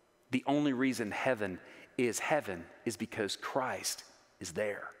 The only reason heaven is because Christ is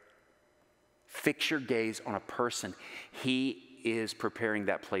there. Fix your gaze on a person. He is preparing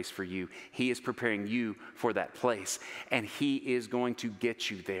that place for you. He is preparing you for that place. And he is going to get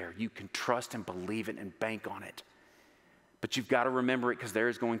you there. You can trust and believe it and bank on it. But you've got to remember it because there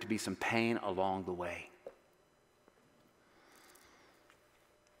is going to be some pain along the way.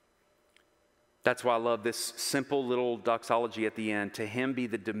 That's why I love this simple little doxology at the end. To him be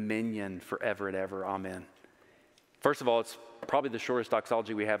the dominion forever and ever. Amen. First of all, it's probably the shortest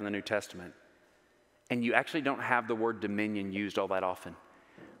doxology we have in the New Testament. And you actually don't have the word dominion used all that often.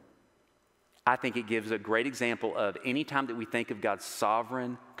 I think it gives a great example of any time that we think of God's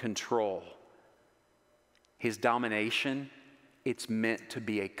sovereign control, his domination, it's meant to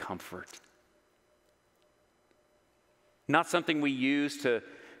be a comfort. Not something we use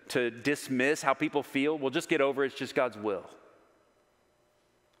to dismiss how people feel. We'll just get over it. It's just God's will.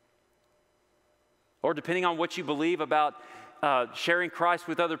 Or depending on what you believe about sharing Christ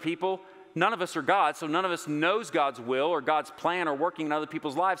with other people, none of us are God, so none of us knows God's will or God's plan or working in other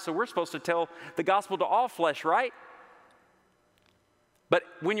people's lives, so we're supposed to tell the gospel to all flesh, right? But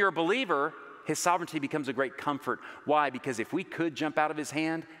when you're a believer, his sovereignty becomes a great comfort. Why? Because if we could jump out of his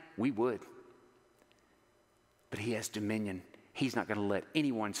hand, we would. But he has dominion. He's not going to let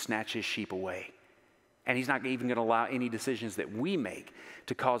anyone snatch his sheep away. And he's not even going to allow any decisions that we make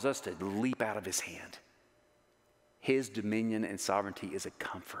to cause us to leap out of his hand. His dominion and sovereignty is a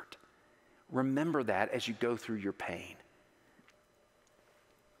comfort. Remember that as you go through your pain.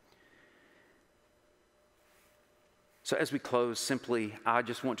 So as we close, simply, I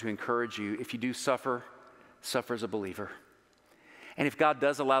just want to encourage you, if you do suffer, suffer as a believer. And if God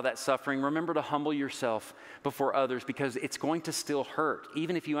does allow that suffering, remember to humble yourself before others because it's going to still hurt,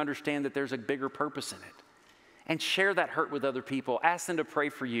 even if you understand that there's a bigger purpose in it. And share that hurt with other people. Ask them to pray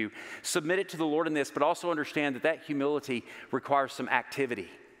for you. Submit it to the Lord in this, but also understand that that humility requires some activity.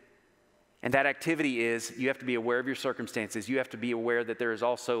 And that activity is you have to be aware of your circumstances. You have to be aware that there is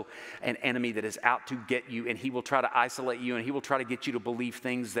also an enemy that is out to get you, and he will try to isolate you, and he will try to get you to believe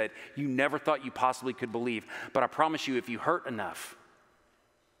things that you never thought you possibly could believe. But I promise you, if you hurt enough,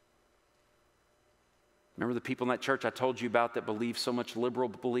 remember the people in that church I told you about that believe so much liberal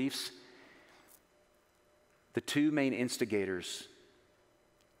beliefs? The two main instigators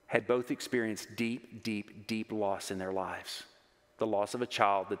had both experienced deep, deep, deep loss in their lives. The loss of a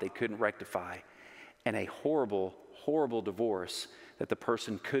child that they couldn't rectify, and a horrible, horrible divorce that the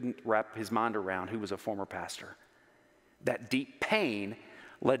person couldn't wrap his mind around, who was a former pastor. That deep pain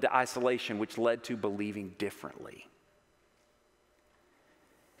led to isolation, which led to believing differently.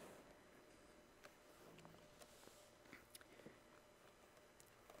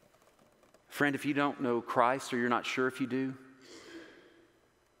 Friend, if you don't know Christ or you're not sure if you do,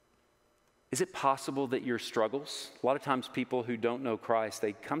 is it possible that your struggles, a lot of times people who don't know Christ,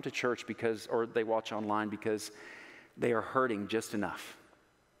 they come to church or they watch online because they are hurting just enough.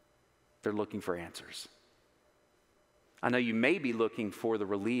 They're looking for answers. I know you may be looking for the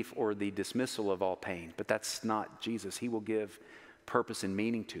relief or the dismissal of all pain, but that's not Jesus. He will give purpose and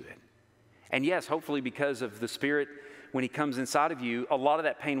meaning to it. And yes, hopefully because of the Spirit, when He comes inside of you, a lot of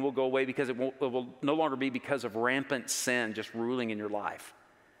that pain will go away because it will no longer be because of rampant sin just ruling in your life.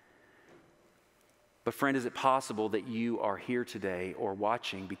 But friend, is it possible that you are here today or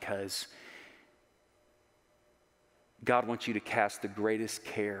watching because God wants you to cast the greatest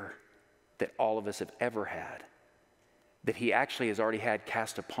care that all of us have ever had, that He actually has already had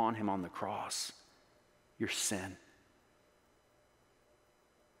cast upon Him on the cross, your sin?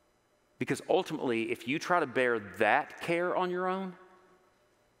 Because ultimately, if you try to bear that care on your own,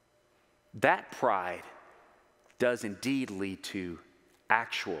 that pride does indeed lead to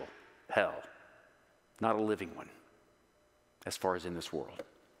actual hell, not a living one, as far as in this world.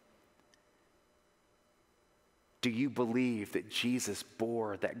 Do you believe that Jesus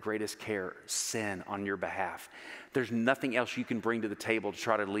bore that greatest care, sin, on your behalf? There's nothing else you can bring to the table to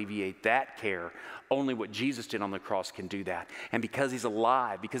try to alleviate that care. Only what Jesus did on the cross can do that. And because He's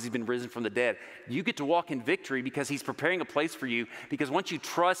alive, because He's been risen from the dead, you get to walk in victory because He's preparing a place for you. Because once you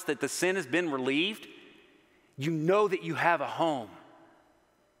trust that the sin has been relieved, you know that you have a home.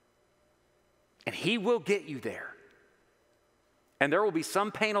 And He will get you there. And there will be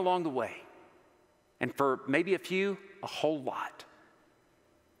some pain along the way. And for maybe a few, a whole lot.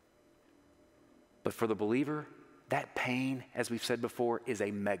 But for the believer, that pain, as we've said before, is a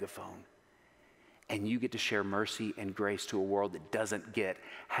megaphone. And you get to share mercy and grace to a world that doesn't get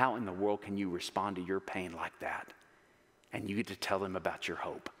how in the world can you respond to your pain like that? And you get to tell them about your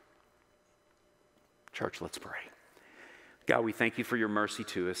hope. Church, let's pray. God, we thank You for Your mercy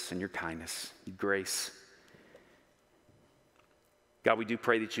to us and Your kindness, Your grace. God, we do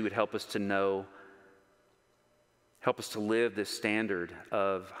pray that You would help us to know, help us to live this standard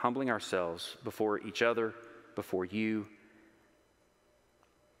of humbling ourselves before each other, before You,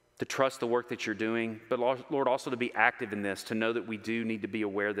 to trust the work that You're doing, but Lord, also to be active in this, to know that we do need to be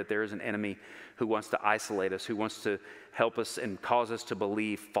aware that there is an enemy who wants to isolate us, who wants to help us and cause us to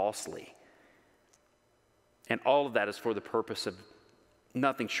believe falsely. And all of that is for the purpose of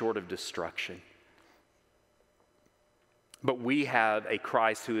nothing short of destruction. But we have a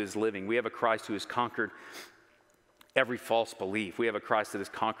Christ who is living. We have a Christ who has conquered every false belief. We have a Christ that has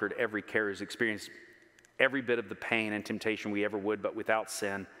conquered every care, has experienced every bit of the pain and temptation we ever would, but without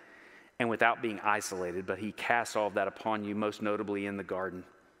sin and without being isolated. But He cast all of that upon You, most notably in the garden.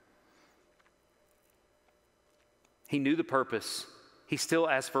 He knew the purpose. He still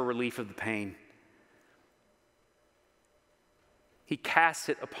asked for relief of the pain. He cast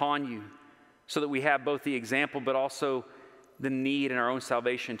it upon You so that we have both the example but also the need in our own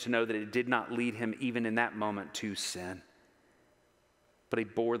salvation to know that it did not lead Him even in that moment to sin. But He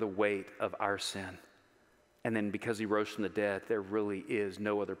bore the weight of our sin. And then because He rose from the dead, there really is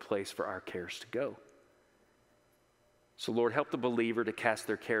no other place for our cares to go. So Lord, help the believer to cast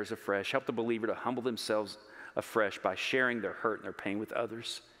their cares afresh. Help the believer to humble themselves afresh by sharing their hurt and their pain with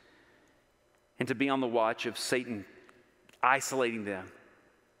others. And to be on the watch of Satan isolating them,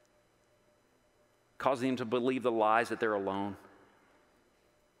 causing them to believe the lies that they're alone.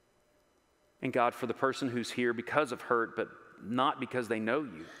 And God, for the person who's here because of hurt, but not because they know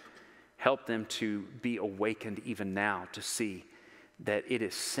You, help them to be awakened even now to see that it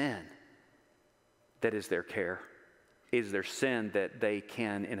is sin that is their care. It is their sin that they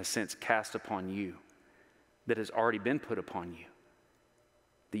can, in a sense, cast upon You, that has already been put upon You,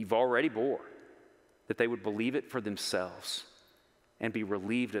 that You've already bore, that they would believe it for themselves and be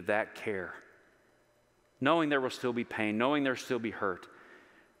relieved of that care, knowing there will still be pain, knowing there will still be hurt,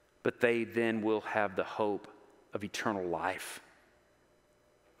 but they then will have the hope of eternal life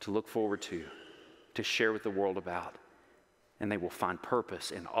to look forward to share with the world about, and they will find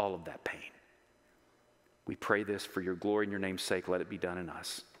purpose in all of that pain. We pray this for Your glory and Your name's sake. Let it be done in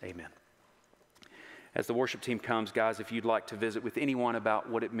us. Amen. As the worship team comes, guys, if you'd like to visit with anyone about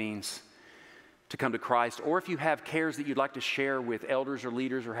what it means to come to Christ, or if you have cares that you'd like to share with elders or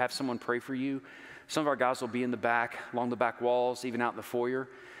leaders or have someone pray for you, some of our guys will be in the back, along the back walls, even out in the foyer.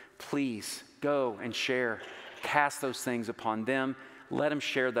 Please go and share. Cast those things upon them. Let them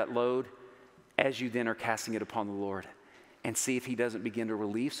share that load as you then are casting it upon the Lord, and see if He doesn't begin to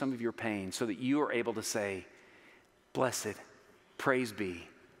relieve some of your pain so that you are able to say, blessed, praise be,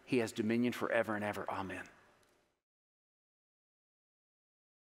 He has dominion forever and ever. Amen.